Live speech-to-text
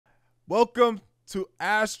Welcome to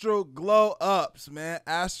Astral Glow Ups, man.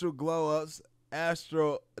 Astral Glow Ups.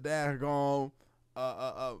 Astral daggone.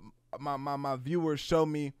 My viewers show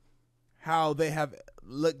me how they have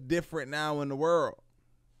looked different now in the world.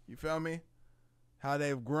 You feel me? How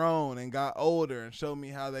they've grown and got older, and show me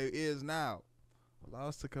how they is now. Allow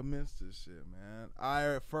us to commence this shit, man.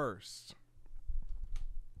 Ire first.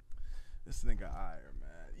 This nigga Ire,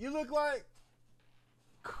 man. You look like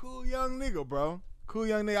cool young nigga, bro. Cool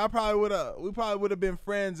young nigga. We probably would have been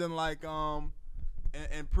friends in like in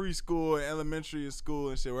preschool and elementary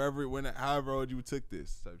school and shit, however old you took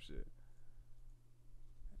this type shit.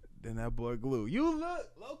 Then that boy Glue. You look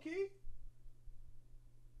low key.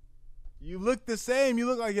 You look the same. You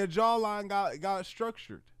look like your jawline got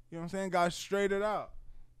structured. You know what I'm saying? Got straightened out.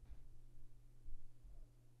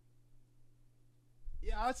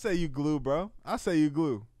 Yeah, I'd say you Glue, bro. I say you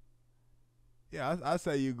Glue. Yeah, I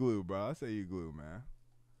say you Glue, bro. I say you Glue, man.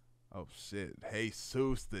 Oh shit,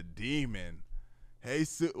 Jesus the Demon.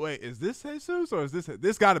 Jesus, wait, is this Jesus or is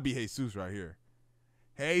this got to be Jesus right here?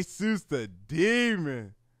 Jesus the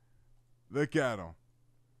Demon. Look at him.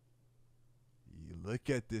 You look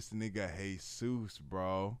at this nigga Jesus,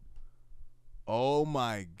 bro. Oh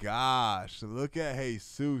my gosh, look at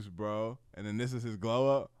Jesus, bro. And then this is his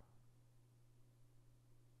glow up.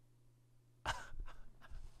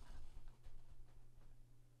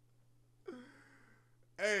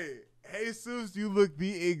 Hey, Jesus, you look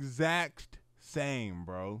the exact same,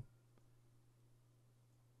 bro.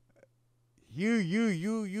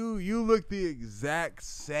 You look the exact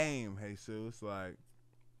same, Jesus. Like,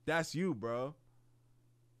 that's you, bro.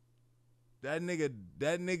 That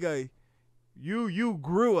nigga, you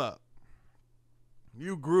grew up.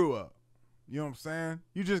 You grew up. You know what I'm saying?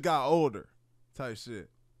 You just got older, type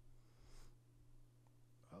shit.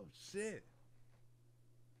 Oh shit.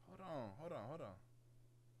 Hold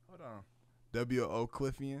on. W.O.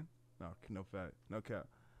 Cliffian? No fact. No cap.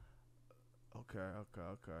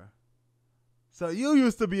 Okay. So you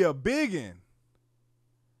used to be a biggin.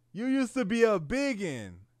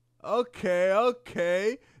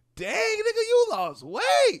 Okay. Dang, nigga, you lost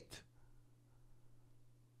weight.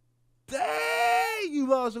 Dang, you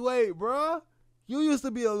lost weight, bro. You used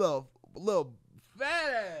to be a little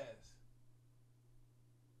fat ass.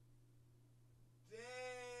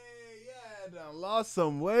 Lost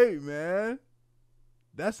some weight, man.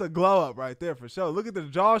 That's a glow up right there for sure. Look at the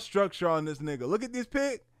jaw structure on this nigga. Look at this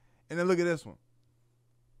pic, and then look at this one.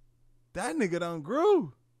 That nigga done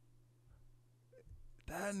grew.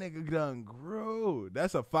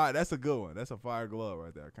 That's a fire. That's a good one. That's a fire glow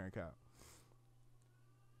right there. I can't count.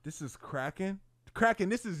 This is Kraken.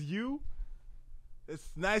 This is you.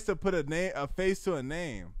 It's nice to put a face to a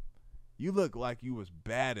name. You look like you was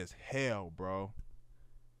bad as hell, bro.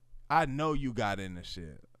 I know you got into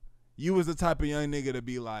shit. You was the type of young nigga to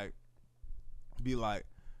be like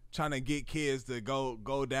trying to get kids to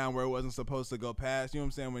go down where it wasn't supposed to go past. You know what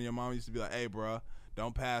I'm saying? When your mom used to be like, "Hey, bro,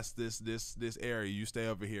 don't pass this area. You stay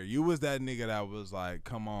over here." You was that nigga that was like,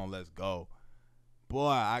 "Come on, let's go." Boy,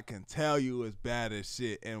 I can tell you was bad as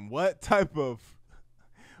shit. And what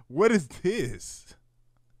is this?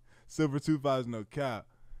 Silver 25 no cap.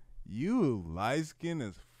 You light skin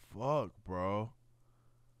as fuck, bro.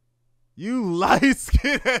 You light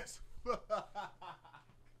skin as fuck.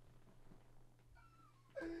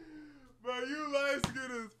 Bro, you light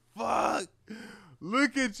skin as fuck.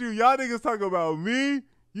 Look at you. Y'all niggas talking about me.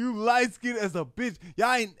 You light skin as a bitch.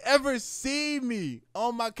 Y'all ain't ever seen me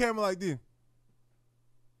on my camera like this.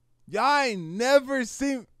 Y'all ain't never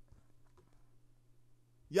seen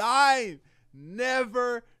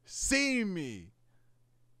me.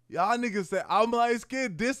 Y'all niggas say I'm light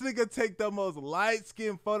skinned. This nigga take the most light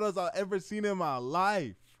skinned photos I've ever seen in my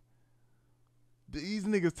life. These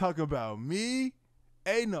niggas talking about me?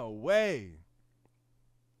 Ain't no way.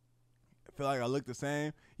 I feel like I look the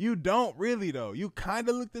same. You don't really though. You kind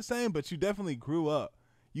of look the same, but you definitely grew up.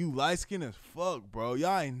 You light skinned as fuck, bro.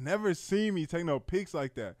 Y'all ain't never seen me take no pics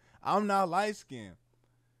like that. I'm not light skinned.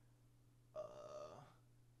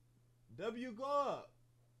 W go up.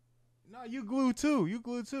 No, you glue too.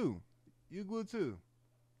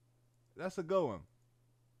 That's a good one.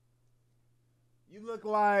 You look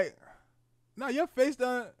like, no, your face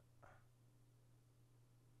done.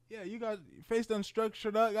 Yeah, you got your face done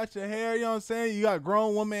structured up. Got your hair, you know what I'm saying? You got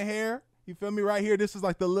grown woman hair. You feel me? Right here, this is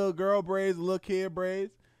like the little girl braids, the little kid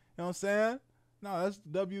braids. You know what I'm saying? No, that's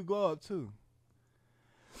W glow up too.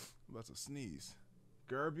 I'm about to sneeze.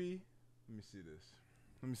 Gerby. Let me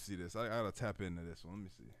see this. I gotta tap into this one. Let me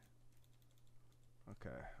see.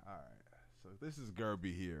 Okay, all right. So this is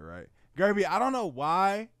Gerby here, right? Gerby, I don't know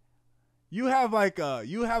why You have like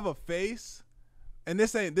you have a face, and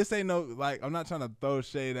this ain't no like I'm not trying to throw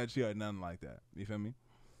shade at you or nothing like that. You feel me?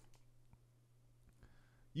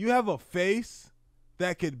 You have a face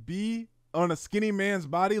that could be on a skinny man's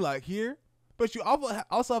body like here, but you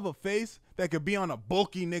also have a face that could be on a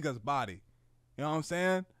bulky nigga's body. You know what I'm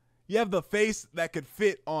saying? You have the face that could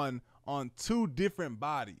fit on two different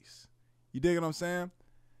bodies. You dig what I'm saying?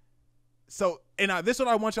 So, and this is what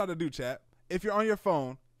I want y'all to do, chat. If you're on your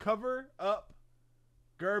phone, cover up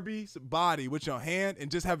Gerby's body with your hand and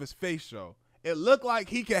just have his face show. It looked like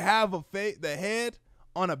he could have the head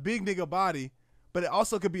on a big nigga body, but it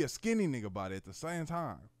also could be a skinny nigga body at the same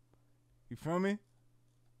time. You feel me?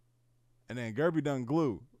 And then Gerby done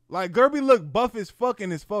glue. Like, Gerby looked buff as fuck in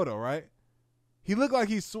his photo, right? He looked like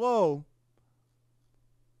he's swole.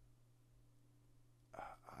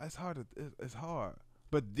 It's hard. It's hard.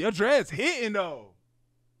 But your dread's hitting, though.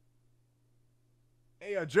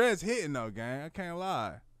 Hey, your dread's hitting, though, gang. I can't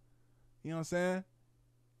lie. You know what I'm saying?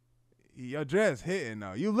 Your dread's hitting,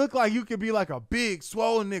 though. You look like you could be like a big,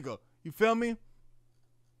 swole nigga. You feel me?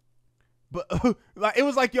 But like it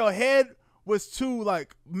was like your head was too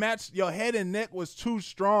like matched. Your head and neck was too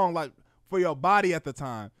strong like for your body at the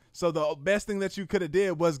time. So the best thing that you could have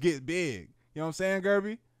did was get big. You know what I'm saying,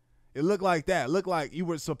 Gerby? It looked like that. It looked like you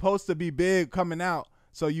were supposed to be big coming out.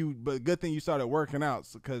 But good thing you started working out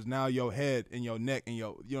because now your head and your neck and you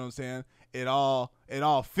know what I'm saying? It all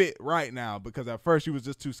fit right now because at first you was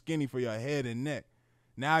just too skinny for your head and neck.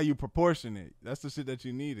 Now you proportionate. That's the shit that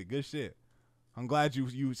you needed. Good shit. I'm glad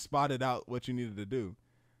you spotted out what you needed to do.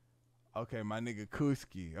 Okay, my nigga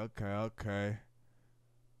Kuski. Okay.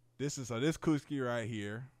 This Kuski right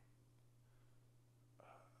here.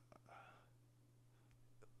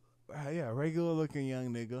 Yeah, regular looking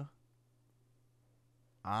young nigga.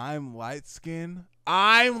 I'm light skinned.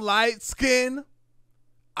 Y'all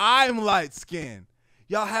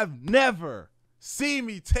have never seen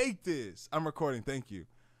me take this. I'm recording. Thank you.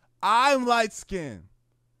 I'm light skinned.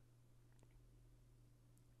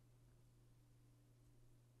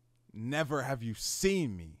 Never have you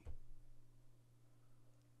seen me.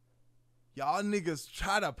 Y'all niggas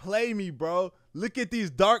try to play me, bro. Look at these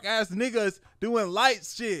dark ass niggas doing light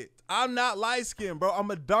shit. I'm not light skinned, bro. I'm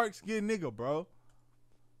a dark skinned nigga, bro.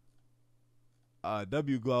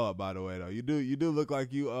 W glow up, by the way, though. You do look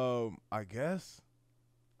like you I guess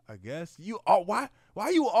you why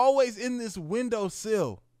you always in this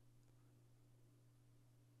windowsill?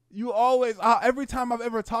 You always every time I've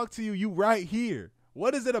ever talked to you, you right here.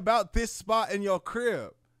 What is it about this spot in your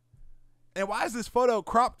crib? And why is this photo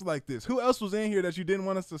cropped like this? Who else was in here that you didn't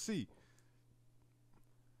want us to see?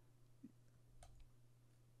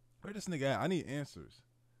 Where this nigga at? I need answers.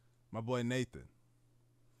 My boy Nathan.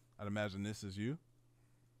 I'd imagine this is you.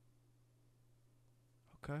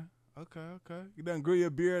 Okay. You done grew your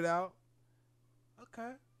beard out.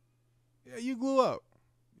 Okay. Yeah, you glue up.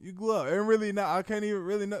 And really not. I can't even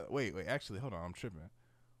really know. Wait. Actually, hold on. I'm tripping.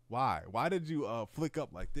 Why? Why did you flick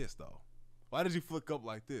up like this though? Why did you flick up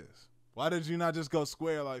like this? Why did you not just go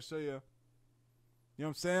square like show you? You know what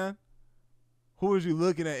I'm saying? Who was you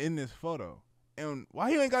looking at in this photo? And why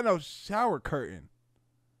you ain't got no shower curtain?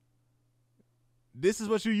 This is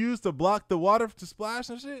what you use to block the water to splash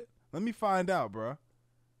and shit? Let me find out, bro.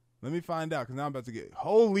 Let me find out because now I'm about to get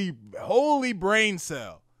holy brain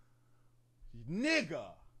cell. Nigga.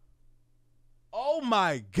 Oh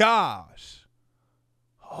my gosh.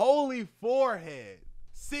 Holy forehead.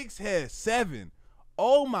 6 head, 7.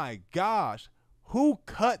 Oh my gosh. Who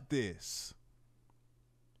cut this?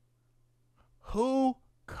 Who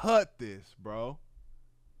cut this, bro?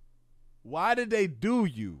 Why did they do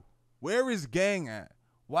you? Where is gang at?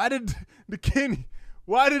 Why did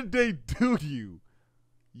they do you?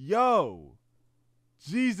 Yo.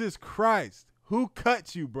 Jesus Christ. Who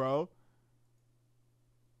cut you, bro?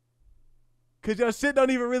 Cause your shit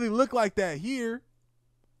don't even really look like that here.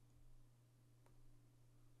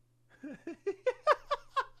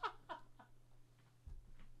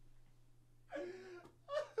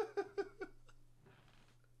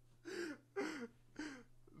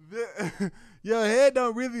 Your head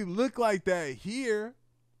don't really look like that here.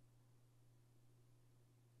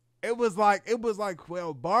 It was like,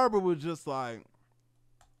 well, Barbara was just like,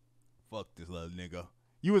 fuck this little nigga.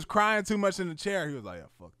 You was crying too much in the chair. He was like, yeah,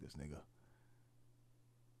 fuck this nigga.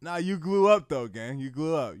 Nah, you glue up though, gang. You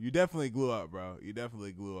glue up. You definitely glue up, bro. You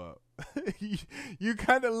definitely glue up. you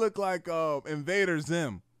kind of look like Invader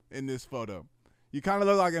Zim in this photo. You kind of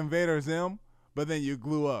look like Invader Zim, but then you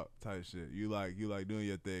glue up type shit. You like doing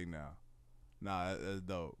your thing now. Nah, that's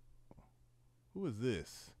dope. Who is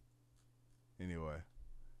this? Anyway,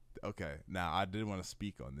 Okay, now I did want to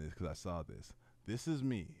speak on this because I saw this. This is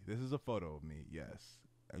me. This is a photo of me. Yes,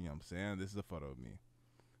 you know what I'm saying. This is a photo of me,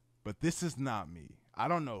 but this is not me. I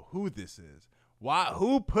don't know who this is. Why?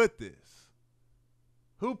 Who put this?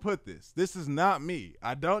 Who put this? This is not me.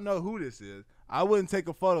 I don't know who this is. I wouldn't take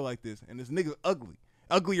a photo like this. And this nigga's ugly.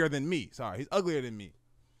 Uglier than me. Sorry, he's uglier than me.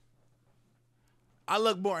 I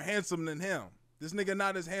look more handsome than him. This nigga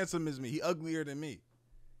not as handsome as me. He uglier than me.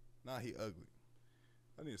 Nah, he ugly.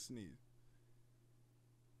 I need to sneeze.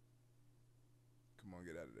 Come on,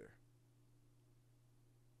 get out of there.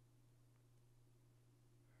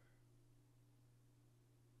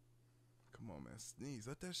 Come on, man. Sneeze.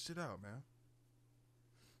 Let that shit out, man.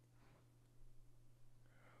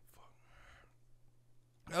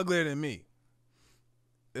 Fuck. Uglier than me.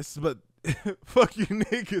 It's but fuck you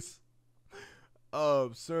niggas.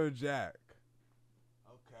 Sir Jack.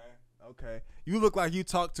 Okay. You look like you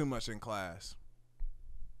talk too much in class.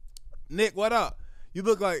 Nick, what up? You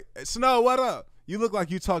look like Snow, what up? You look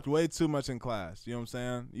like you talked way too much in class. You know what I'm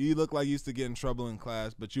saying? You look like you used to get in trouble in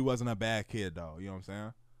class, but you wasn't a bad kid though. You know what I'm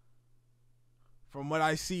saying? From what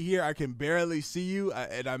I see here, I can barely see you,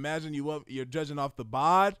 and I imagine you're judging off the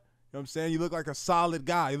bod. You know what I'm saying? You look like a solid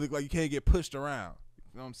guy. You look like you can't get pushed around.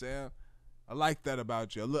 You know what I'm saying? I like that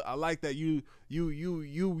about you. I like that you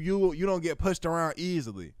don't get pushed around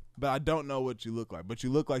easily. But I don't know what you look like. But you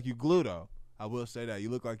look like you glue though. I will say that. You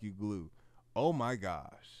look like you glue. Oh my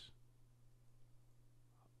gosh.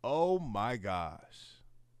 Oh my gosh.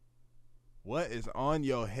 What is on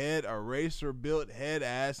your head, eraser built head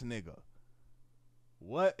ass nigga?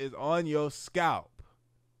 What is on your scalp?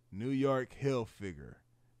 New York Hill figure.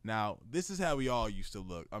 Now, this is how we all used to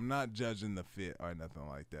look. I'm not judging the fit or nothing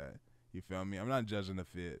like that. You feel me? I'm not judging the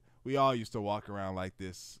fit. We all used to walk around like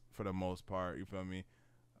this for the most part. You feel me?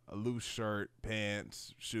 A loose shirt,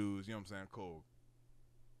 pants, shoes. You know what I'm saying? Cool.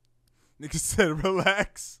 Nigga said,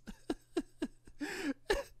 relax.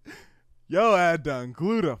 Yo, I done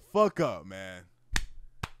glue the fuck up, man.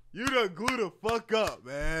 You done glue the fuck up,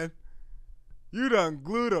 man. You done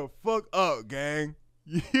glue the fuck up, gang.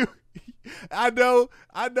 I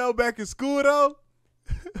know back in school though.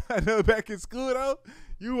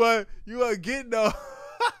 You weren't getting no.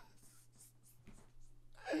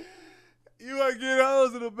 You weren't getting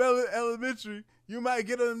hoes in the elementary. You might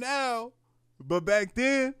get them now, but back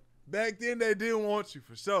then they didn't want you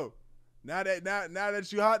for sure. Now that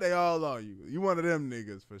you hot, they all on you. You one of them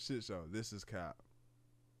niggas for shit show. This is cap.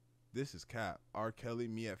 This is cap. R. Kelly,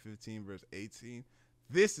 me at 15 verse 18.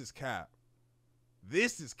 This is cap.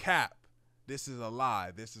 This is cap. This is a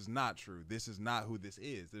lie. This is not true. This is not who this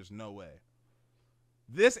is. There's no way.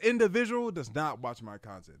 This individual does not watch my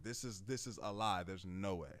content. This is a lie. There's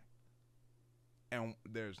no way. And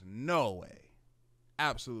there's no way.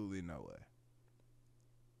 Absolutely no way.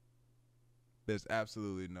 There's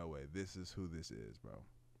absolutely no way. This is who this is, bro.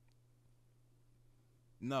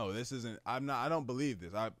 No, this isn't. I don't believe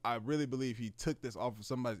this. I really believe he took this off of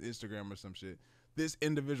somebody's Instagram or some shit. This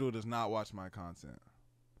individual does not watch my content.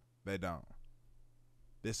 They don't.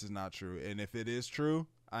 This is not true. And if it is true,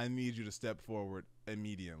 I need you to step forward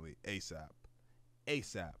immediately. ASAP.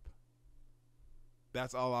 ASAP.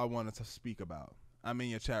 That's all I wanted to speak about. I'm in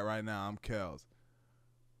your chat right now. I'm Kels.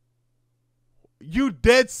 You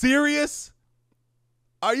dead serious?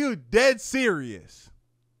 Are you dead serious?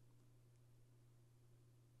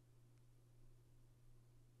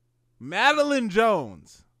 Madeline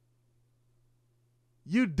Jones.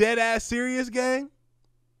 You dead ass serious, gang?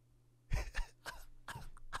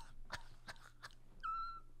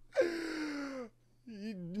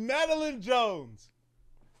 Madeline Jones.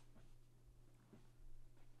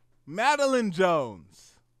 Madeline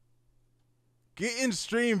Jones. Get in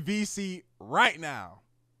stream VC right now.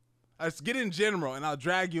 Let's get in general and I'll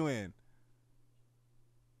drag you in.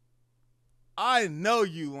 I know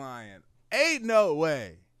you lying. Ain't no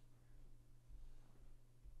way.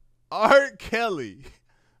 Art Kelly.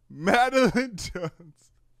 Madeline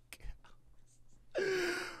Jones.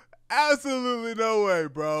 Absolutely no way,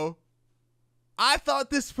 bro. I thought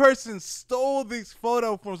this person stole this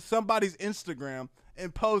photo from somebody's Instagram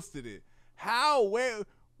and posted it. How? Where?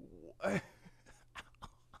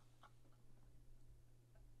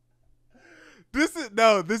 This is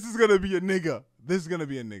gonna be a nigga. This is gonna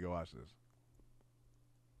be a nigga. Watch this.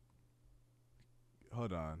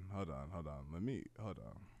 Hold on. Let me hold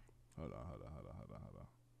on.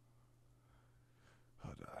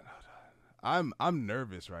 I'm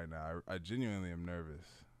nervous right now. I genuinely am nervous.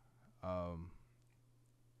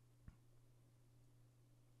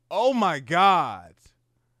 Oh my God.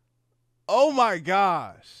 Oh my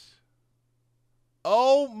gosh.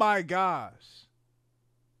 Oh my gosh.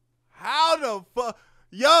 How the fuck?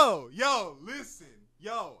 Yo, listen.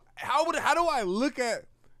 Yo, how do I look at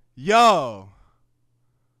yo?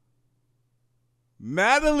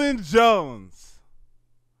 Madeline Jones.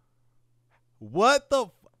 What the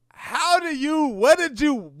how do you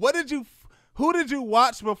who did you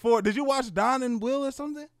watch before? Did you watch Don and Will or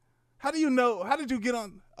something? How do you know? How did you get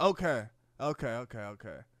on? Okay.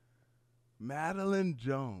 Madeline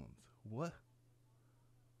Jones. What?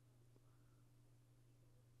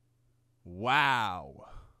 Wow.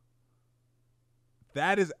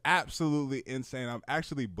 That is absolutely insane. I'm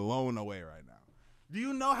actually blown away right now. Do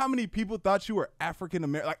you know how many people thought you were African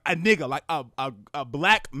American, like a nigga, like a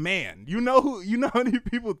black man? You know how many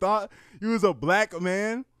people thought you was a black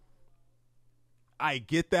man? I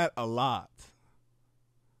get that a lot.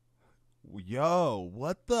 Yo,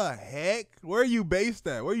 what the heck? Where are you based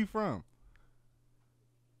at? Where are you from?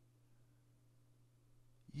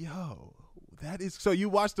 Yo, that is so you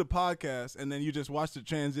watched the podcast and then you just watched the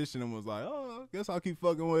transition and was like, oh, I guess I'll keep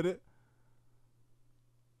fucking with it.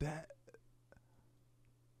 That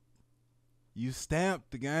you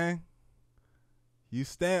stamped the gang. You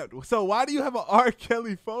stamped. So why do you have an R.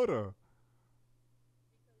 Kelly photo?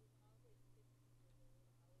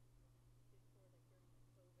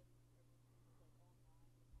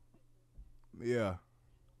 Yeah.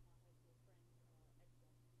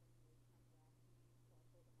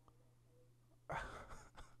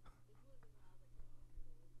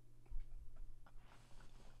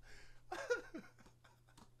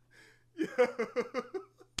 Yo.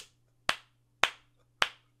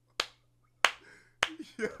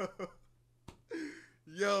 Yo.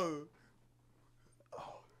 Yo.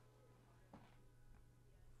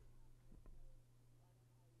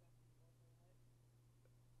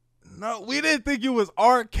 No, we didn't think you was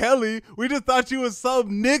R. Kelly. We just thought you was some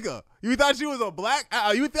nigga. You thought you was a black.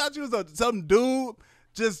 You thought you was some dude.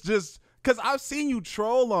 Just because I've seen you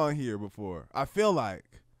troll on here before. I feel like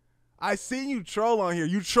I seen you troll on here.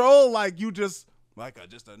 You troll like you just like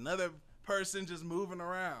just another person just moving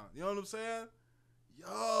around. You know what I'm saying?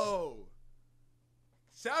 Yo,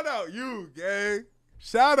 shout out you, gang.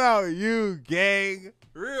 Shout out you, gang.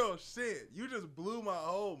 Real shit. You just blew my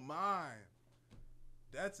whole mind.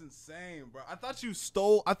 That's insane, bro. I thought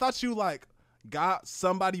you like got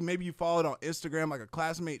somebody, maybe you followed on Instagram, like a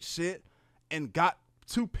classmate shit, and got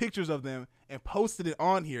two pictures of them and posted it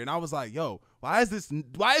on here. And I was like, yo, why is this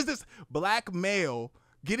black male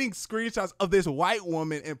getting screenshots of this white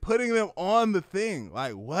woman and putting them on the thing?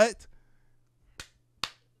 Like, what?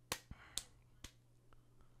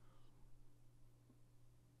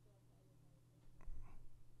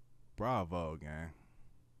 Bravo, gang.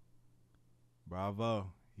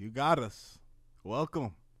 Bravo. You got us.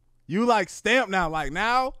 Welcome. You like stamped now. Like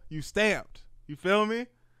now, you stamped. You feel me?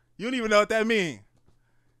 You don't even know what that means.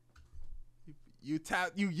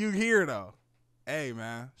 You here though. Hey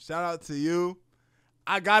man, shout out to you.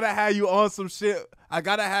 I gotta have you on some shit. I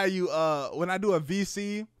gotta have you when I do a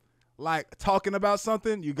VC, like talking about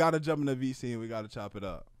something, you gotta jump in the VC and we gotta chop it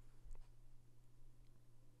up.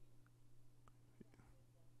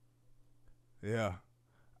 Yeah.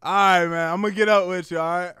 All right, man. I'm gonna get up with you.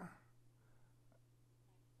 All right.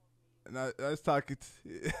 Now, let's talk.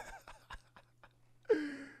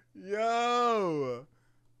 Yo,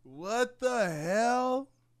 what the hell?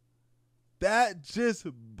 That just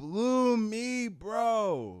blew me,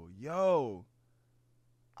 bro. Yo,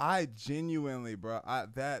 I genuinely, bro.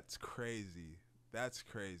 That's crazy. That's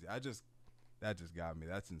crazy. That just got me.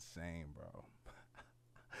 That's insane, bro.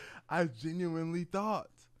 I genuinely thought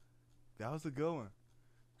that was a good one.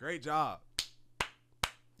 Great job.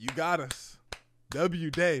 You got us. W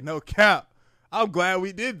Day, no cap. I'm glad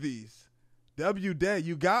we did these. W Day,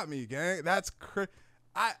 you got me, gang. That's crazy.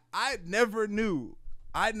 I never knew.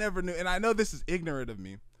 And I know this is ignorant of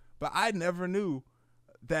me, but I never knew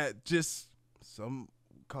that just some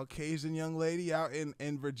Caucasian young lady out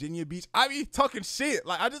in Virginia Beach. I be talking shit.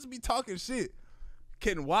 Like, I just be talking shit.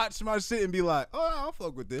 Can watch my shit and be like, oh, I'll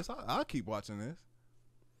fuck with this. I'll keep watching this.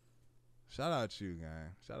 Shout out you,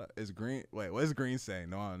 gang. Shout out. Is Green? Wait, what is Green saying?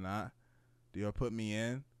 No, I'm not. Dior put me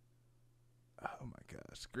in. Oh my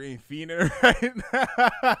gosh, Green fiending right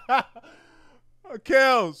now.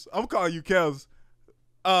 Kels, I'm calling you Kels.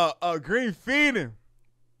 Green fiending.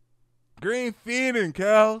 Green fiending,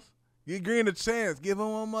 Kels. Give Green a chance. Give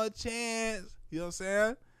him one more chance. You know what I'm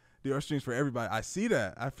saying? Dior streams for everybody. I see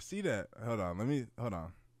that. Hold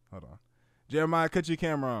on. Jeremiah, cut your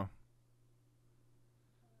camera on.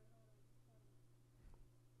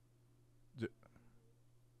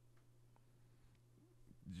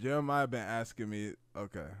 Jeremiah been asking me.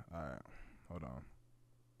 Okay, all right, hold on.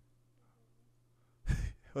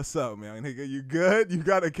 What's up, man? Nigga, you good? You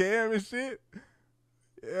got a cam and shit?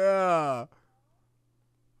 Yeah.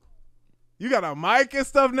 You got a mic and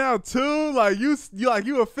stuff now too? Like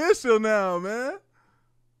you official now, man.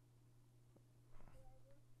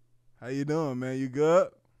 How you doing, man? You good?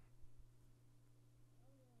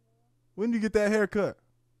 When did you get that haircut?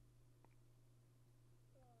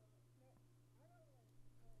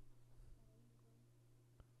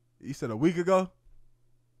 You said a week ago?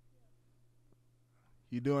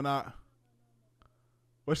 You doing out?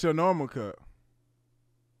 What's your normal cut?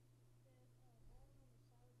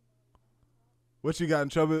 What you got in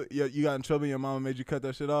trouble? You got in trouble? Your mama made you cut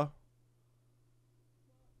that shit off?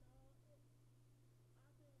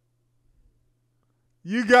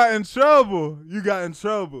 You got in trouble. You got in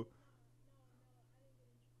trouble.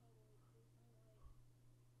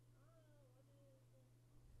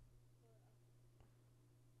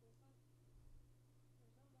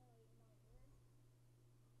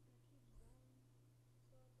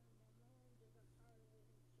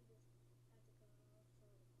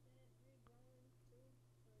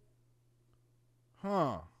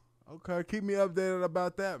 Huh. Okay, keep me updated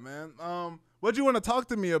about that, man. What you want to talk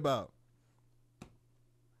to me about?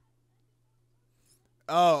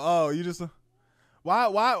 You just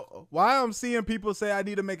why I'm seeing people say I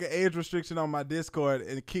need to make an age restriction on my Discord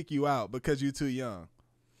and kick you out because you too young.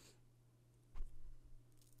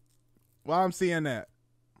 Why I'm seeing that?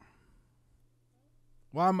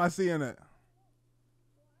 Why am I seeing that?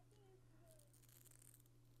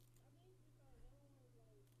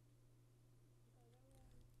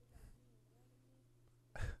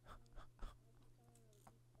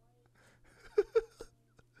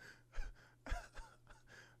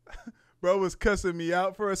 Bro was cussing me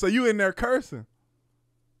out for it. So you in there cursing?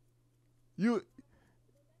 You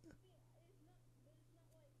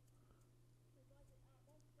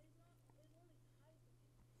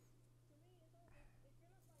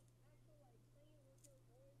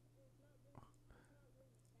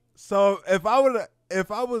so if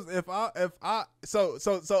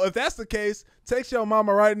that's the case, text your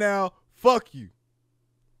mama right now. Fuck you.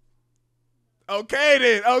 Okay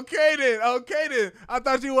then. I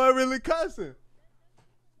thought you weren't really cussing.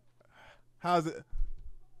 How's it?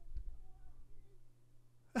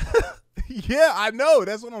 Yeah, I know.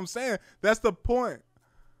 That's what I'm saying. That's the point.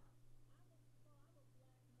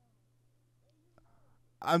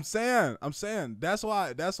 I'm saying. That's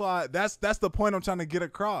the point I'm trying to get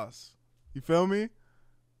across. You feel me?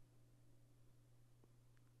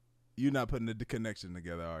 You not putting the connection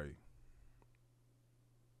together, are you?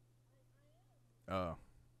 Oh.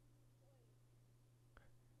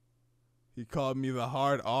 He called me the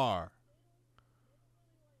hard R.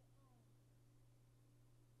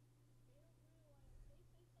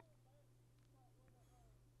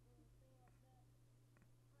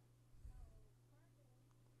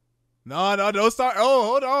 No, don't start.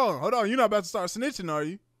 Oh, hold on. You're not about to start snitching, are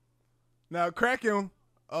you? Now crack him.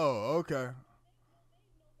 Oh, okay.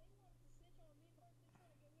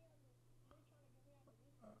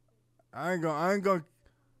 I ain't gonna,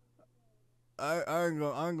 I ain't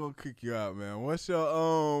gonna kick you out, man. What's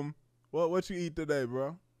your what you eat today,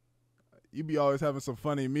 bro? You be always having some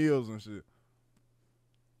funny meals and shit.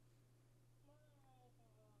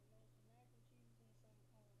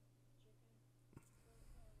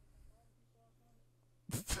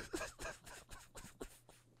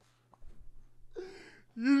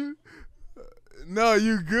 you No,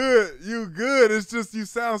 you good. You good. It's just you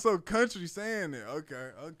sound so country saying it. Okay.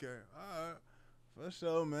 All right. For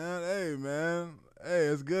sure, man. Hey, man. Hey,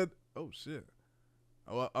 it's good. Oh shit.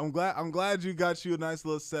 Well, I'm glad you got you a nice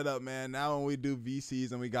little setup, man. Now when we do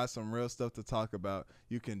VCs and we got some real stuff to talk about,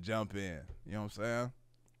 you can jump in. You know what I'm saying?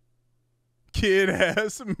 Kid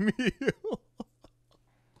ass meal.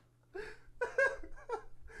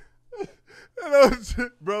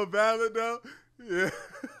 Bro, valid though. Yeah.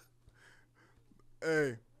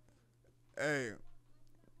 Hey, hey.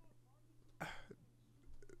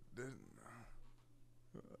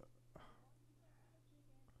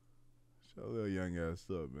 Show little young ass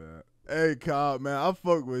up, man. Hey, Kyle, man, I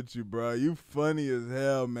fuck with you, bro. You funny as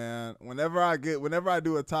hell, man. Whenever I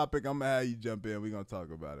do a topic, I'm gonna have you jump in. We gonna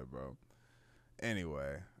talk about it, bro.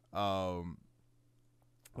 Anyway, let's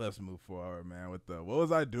move forward, man. With the what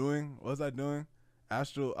was I doing?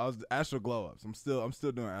 Astral. I was Astral glow ups. I'm still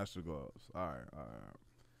doing Astral glow ups. All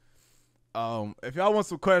right. If y'all want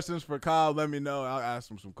some questions for Kyle, let me know. I'll ask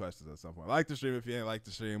him some questions at some point. Like the stream. If you ain't like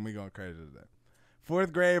the stream, we going crazy today.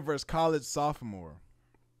 4th grade versus college sophomore.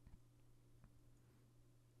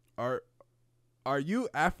 Are you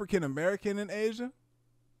African American and Asian?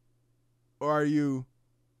 Or are you?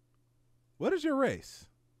 What is your race?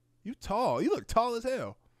 You tall. You look tall as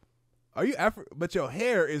hell. Are you African? But your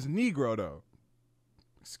hair is Negro though.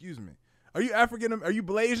 Excuse me. Are you African? Are you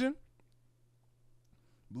Blasian?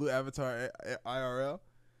 Blue avatar IRL.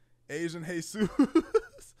 Asian Jesus.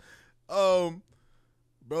 Bro,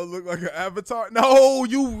 look like an avatar. No,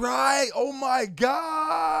 you right. Oh my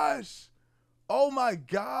gosh. Oh my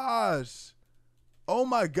gosh. Oh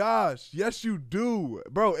my gosh. Yes, you do.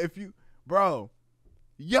 Bro,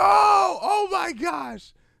 Yo, oh my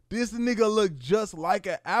gosh. This nigga look just like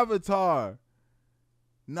an avatar.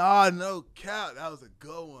 Nah, no cap. That was a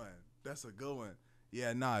good one. That's a good one.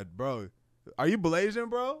 Yeah, nah, bro. Are you Blasian,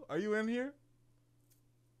 bro? Are you in here?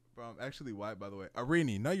 Bro, I'm actually white, by the way.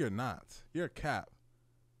 Arini, no, you're not. You're a cap.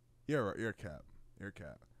 You're a cap. You're a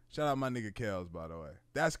cap. Shout out my nigga Kels, by the way.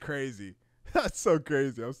 That's crazy. That's so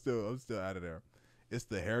crazy. I'm still out of there. It's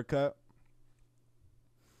the haircut.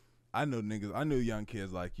 I know niggas. I knew young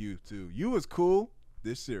kids like you too. You was cool.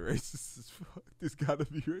 This shit racist as fuck. This gotta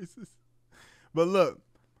be racist. But look,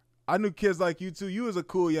 I knew kids like you too. You was a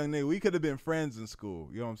cool young nigga. We could have been friends in school.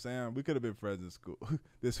 You know what I'm saying? We could have been friends in school.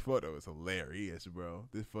 This photo is hilarious, bro.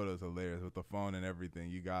 This photo is hilarious with the phone and everything.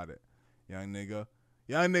 You got it. Young nigga.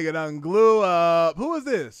 Young nigga done glue up. Who is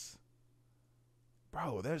this?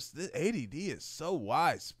 Bro, this ADD is so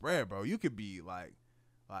widespread, bro. You could be like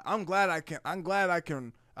I'm glad I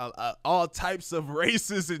can all types of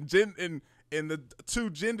races and the two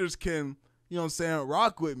genders can, you know what I'm saying,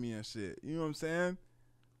 rock with me and shit. You know what I'm saying?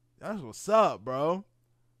 That's what's up, bro.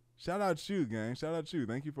 Shout out you, gang. Shout out you.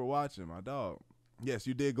 Thank you for watching, my dog. Yes,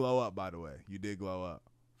 you did glow up, by the way. You did glow up,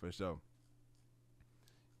 for sure.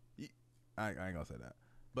 I ain't gonna say that.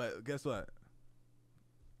 But guess what?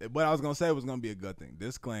 What I was gonna say was gonna be a good thing.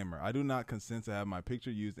 Disclaimer: I do not consent to have my picture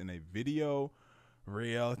used in a video,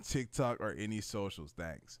 reel, TikTok, or any socials.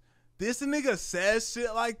 Thanks. This nigga says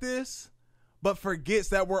shit like this, but forgets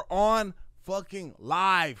that we're on fucking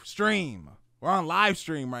live stream. We're on live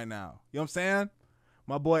stream right now. You know what I'm saying?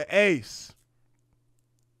 My boy Ace.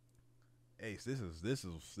 Ace, this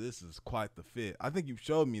is quite the fit. I think you've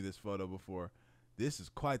showed me this photo before. This is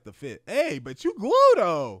quite the fit. Hey, but you glue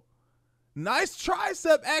though. Nice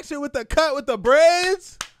tricep action with the cut with the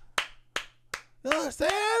braids. You know what I'm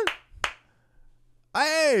saying?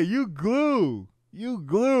 Hey, you glue. You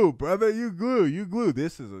glue, brother. You glue. You glue.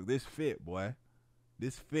 This fit, boy.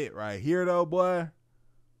 This fit right here though, boy.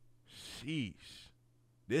 Sheesh.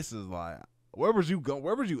 This is like, where was you going?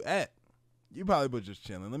 Where was you at? You probably was just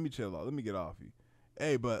chilling. Let me chill out. Let me get off you.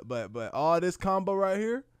 Hey, but all this combo right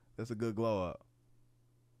here, that's a good glow up.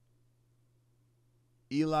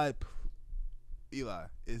 Eli,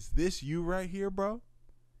 is this you right here, bro?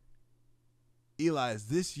 Eli, is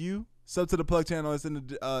this you? Sub to the plug channel. It's in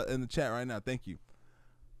the chat right now. Thank you.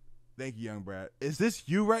 Thank you, young Brad. Is this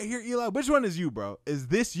you right here, Eli? Which one is you, bro? Is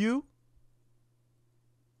this you?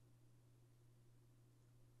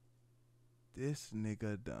 This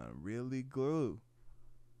nigga done really glue.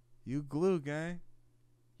 You glue, gang.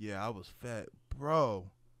 Yeah, I was fat.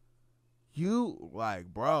 Bro. You, like,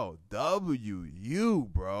 bro. W,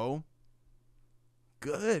 bro.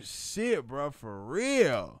 Good shit, bro. For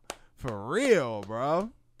real. For real,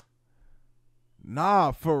 bro.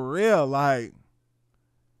 Nah, for real. Like,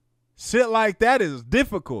 shit like that is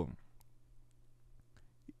difficult.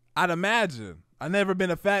 I'd imagine. I've never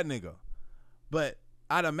been a fat nigga. But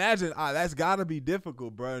I'd imagine that's got to be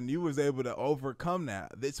difficult, bro. And you was able to overcome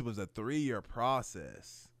that. This was a 3-year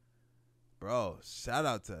process. Bro, shout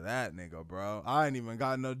out to that nigga, bro. I ain't even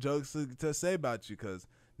got no jokes to say about you because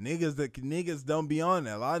niggas don't be on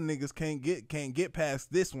that. A lot of niggas can't get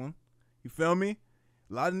past this one. You feel me?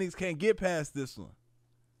 A lot of niggas can't get past this one.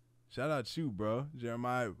 Shout out you, bro.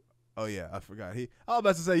 Jeremiah. Oh, yeah, I forgot. I was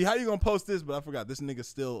about to say, how you going to post this? But I forgot. This nigga's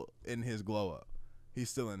still in his glow up. He's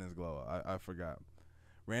still in his glow up. I forgot.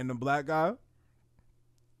 Random black guy.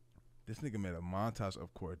 This nigga made a montage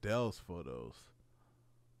of Cordell's photos.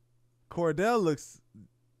 Cordell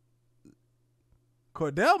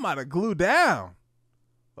might have glued down.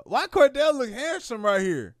 Why Cordell look handsome right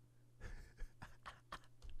here?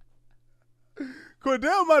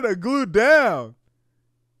 Cordell might have glued down.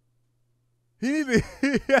 He need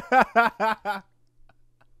to.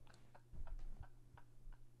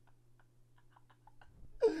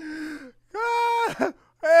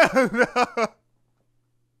 Hell no.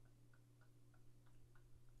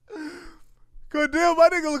 Cordell, my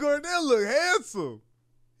nigga Cordell look handsome.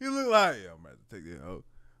 He look like, yeah, I'm about to take that out.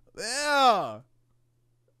 Yeah.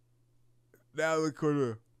 Now look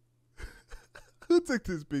Cordell. Who took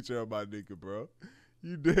this picture of my nigga, bro?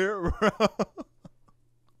 You dead wrong.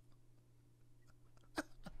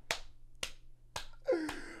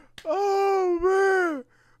 Oh, man.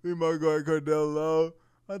 Me, my guy Cardello.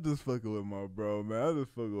 I just fucking with my bro, man. I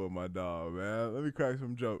just fucking with my dog, man. Let me crack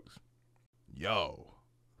some jokes. Yo.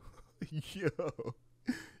 Yo.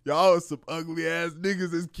 Y'all was some ugly ass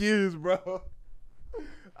niggas as kids, bro.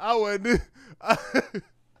 I wasn't.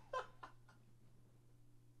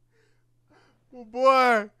 Well,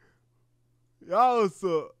 boy. Y'all was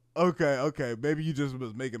so. Okay. Maybe you just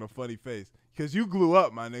was making a funny face. Because you grew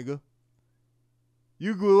up, my nigga.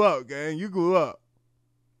 You grew up, gang. You grew up.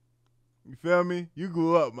 You feel me? You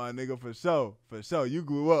grew up, my nigga, for sure. For sure. You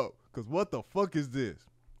grew up. Because what the fuck is this?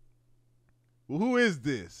 Well, who is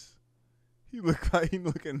this? He look like he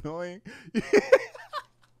look annoying.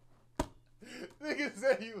 Nigga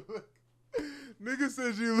said you look. Nigga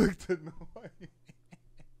said you looked annoying.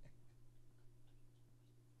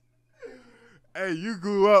 Hey, you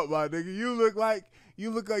grew up, my nigga. You look like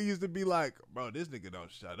you used to be like, bro, this nigga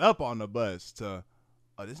don't shut up on the bus to,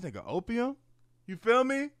 oh, this nigga opium? You feel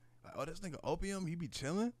me? Like, oh, this nigga opium, he be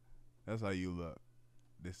chilling? That's how you look.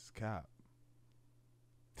 This is cap.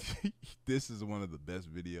 This is one of the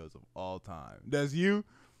best videos of all time. That's you?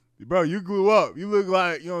 Bro, you grew up. You look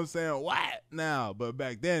like, you know what I'm saying, what now? But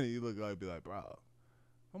back then, you look like, be like, bro,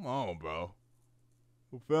 come on, bro.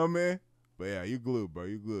 You feel me? But yeah, you glue, bro.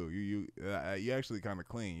 You glue. You actually kind of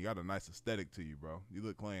clean. You got a nice aesthetic to you, bro. You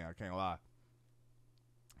look clean. I can't lie.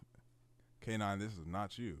 K9, this is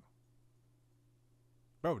not you.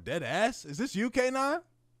 Bro, dead ass? Is this you, K9?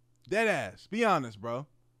 Dead ass. Be honest, bro.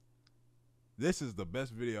 This is the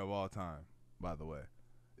best video of all time, by the way.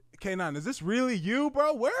 K9, is this really you,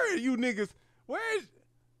 bro? Where are you niggas? Where is...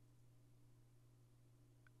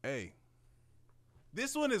 Hey.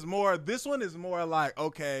 This one is more like,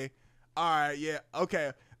 okay, all right, yeah,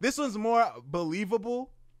 okay. This one's more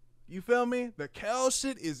believable. You feel me? The Kel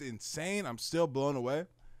shit is insane. I'm still blown away.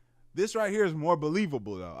 This right here is more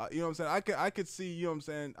believable, though. You know what I'm saying? I could see, you know what I'm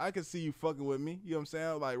saying? I could see you fucking with me. You know what I'm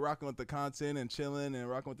saying? Like rocking with the content and chilling and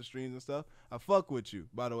rocking with the streams and stuff. I fuck with you,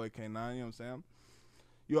 by the way, K9. You know what I'm saying?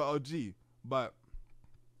 You're an OG. But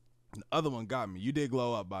the other one got me. You did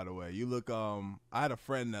glow up, by the way. You look, I had a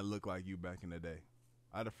friend that looked like you back in the day.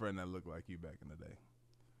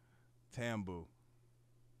 Tambu.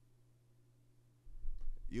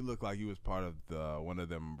 You look like you was part of one of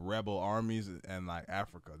them rebel armies in like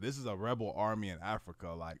Africa. This is a rebel army in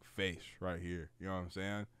Africa, like face right here. You know what I'm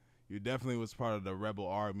saying? You definitely was part of the rebel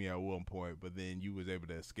army at one point, but then you was able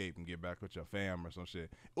to escape and get back with your fam or some shit.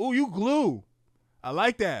 Ooh, you glue. I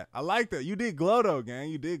like that. You did glow though, gang.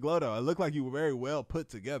 You did glow though. It looked like you were very well put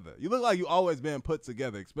together. You look like you always been put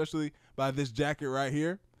together, especially by this jacket right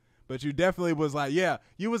here. But you definitely was like, yeah,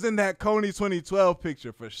 you was in that Coney 2012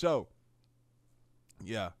 picture for sure.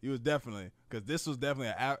 Yeah, you was definitely, because this was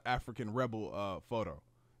definitely an African rebel photo.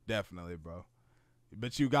 Definitely, bro.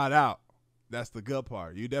 But you got out. That's the good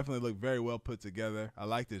part. You definitely look very well put together. I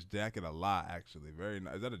like this jacket a lot, actually. Very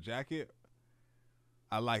nice. Is that a jacket?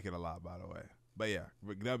 I like it a lot, by the way. But yeah,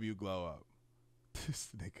 W glow up. This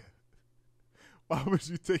nigga. Why was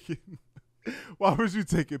you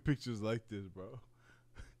taking pictures like this, bro?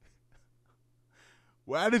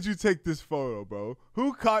 Why did you take this photo, bro?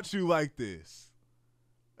 Who caught you like this?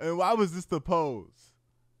 And why was this the pose?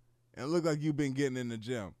 And it looked like you've been getting in the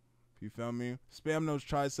gym. You feel me? Spam those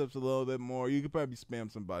triceps a little bit more. You could probably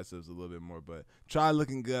spam some biceps a little bit more, but try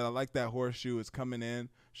looking good. I like that horseshoe. It's coming in.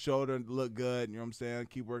 Shoulder look good. You know what I'm saying?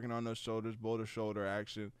 Keep working on those shoulders. Boulder shoulder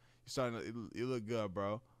action. You look good,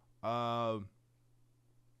 bro.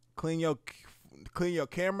 Clean your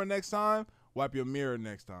camera next time. Wipe your mirror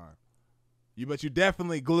next time. But you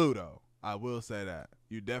definitely glue though. I will say that.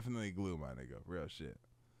 You definitely glue, my nigga. Real shit.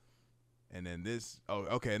 And then this, oh,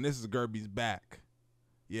 okay, and this is Gerby's back.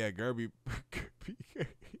 Yeah, Gerby.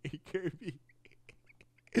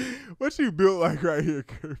 What you built like right here,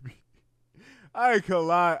 Kirby? I ain't gonna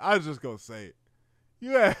lie. I was just gonna say it.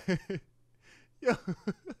 Yeah. Yo.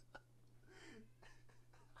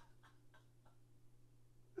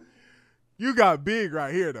 You got big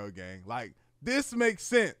right here, though, gang. Like, this makes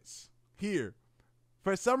sense here.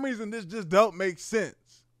 For some reason, this just don't make sense.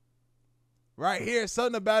 Right here,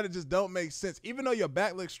 something about it just don't make sense. Even though your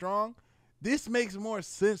back looks strong, this makes more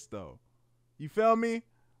sense, though. You feel me?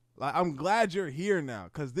 Like, I'm glad you're here now,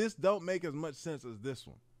 because this don't make as much sense as this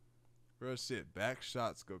one. Real shit, back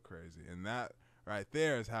shots go crazy. And that right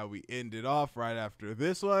there is how we ended off right after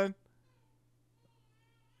this one.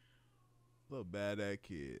 Little bad-ass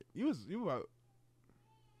kid. You were...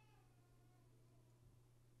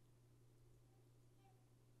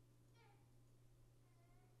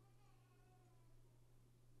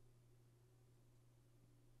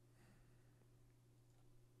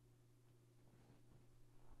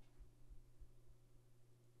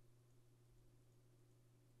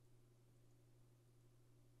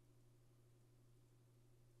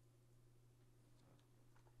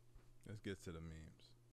 Let's get to the memes.